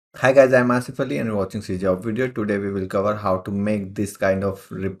Hi guys, I'm Ashif Ali and you're watching CGHOW video. Today we will cover how to make this kind of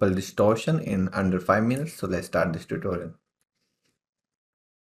ripple distortion in under 5 minutes. So let's start this tutorial.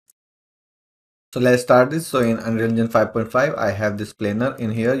 So let's start this. So in Unreal Engine 5.5, I have this planar in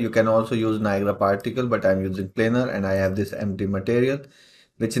here. You can also use Niagara particle, but I'm using planar and I have this empty material,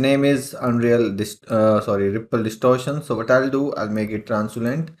 which name is Ripple Distortion. So what I'll do, I'll make it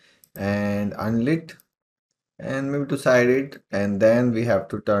translucent and unlit and maybe to side it, and then we have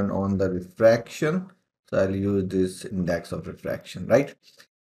to turn on the refraction. So I'll use this index of refraction, right?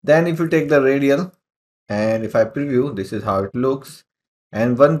 Then if you take the radial and if I preview, this is how it looks.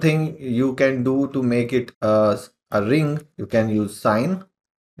 And one thing you can do to make it a ring, you can use sine.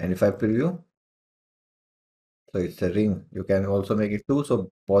 And if I preview, so it's a ring. You can also make it two,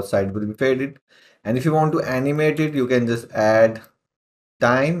 so both sides will be faded. And if you want to animate it, you can just add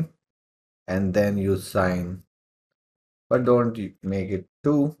time and then use sine. But don't make it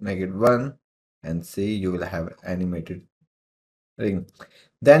 2, make it 1, and see, you will have animated ring.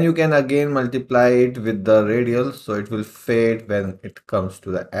 Then you can again multiply it with the radial, so it will fade when it comes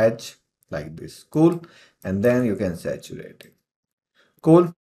to the edge like this. Cool. And then you can saturate it.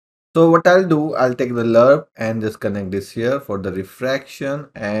 Cool. So what I'll do, I'll take the lerp and just connect this here for the refraction,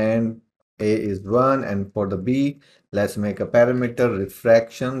 and A is 1, and for the B, let's make a parameter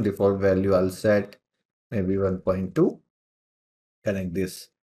refraction. Default value I'll set maybe 1.2. Connect this.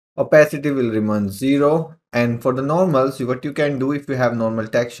 Opacity will remain 0. And for the normals, what you can do, if you have normal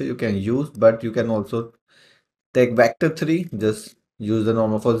texture, you can use, but you can also take vector 3. Just use the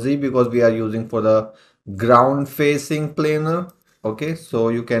normal for Z because we are using for the ground facing planar. Okay, so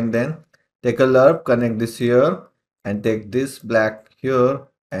you can then take a lerp, connect this here, and take this black here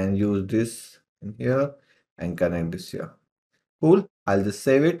and use this in here and connect this here. Cool. I'll just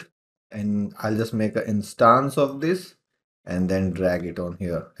save it and I'll just make an instance of this and then drag it on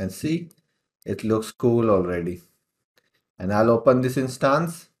here and see, it looks cool already. And I'll open this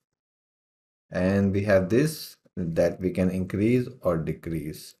instance and we have this that we can increase or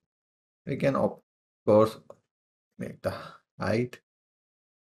decrease. We can of course make the height.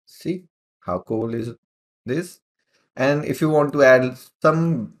 See how cool is this? And if you want to add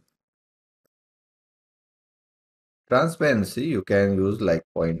some transparency, you can use like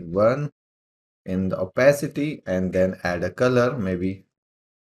 0.1 in the opacity and then add a color, maybe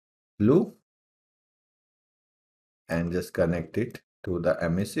blue, and just connect it to the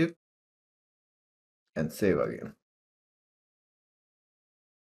emissive and save again.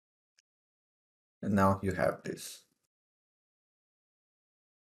 And now you have this.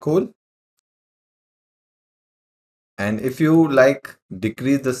 Cool. And if you like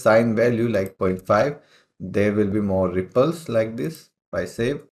decrease the sine value like 0.5, there will be more ripples like this. If I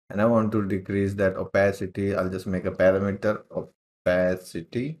save and I want to decrease that opacity, I'll just make a parameter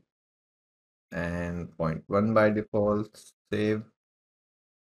opacity and 0.1 by default, save.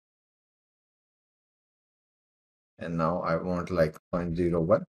 And now I want like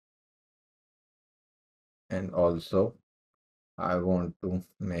 0.01. And also I want to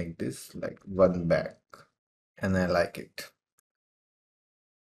make this like 1 back. And I like it.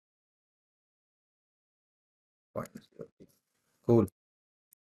 Cool.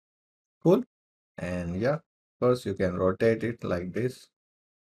 Cool. And yeah, first you can rotate it like this.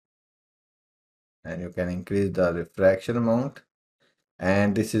 And you can increase the refraction amount.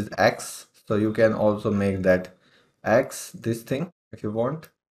 And this is X. So you can also make that X this thing if you want.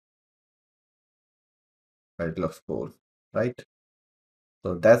 But it looks cool, right?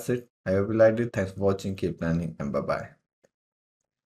 So that's it. I hope you liked it. Thanks for watching. Keep learning and bye-bye.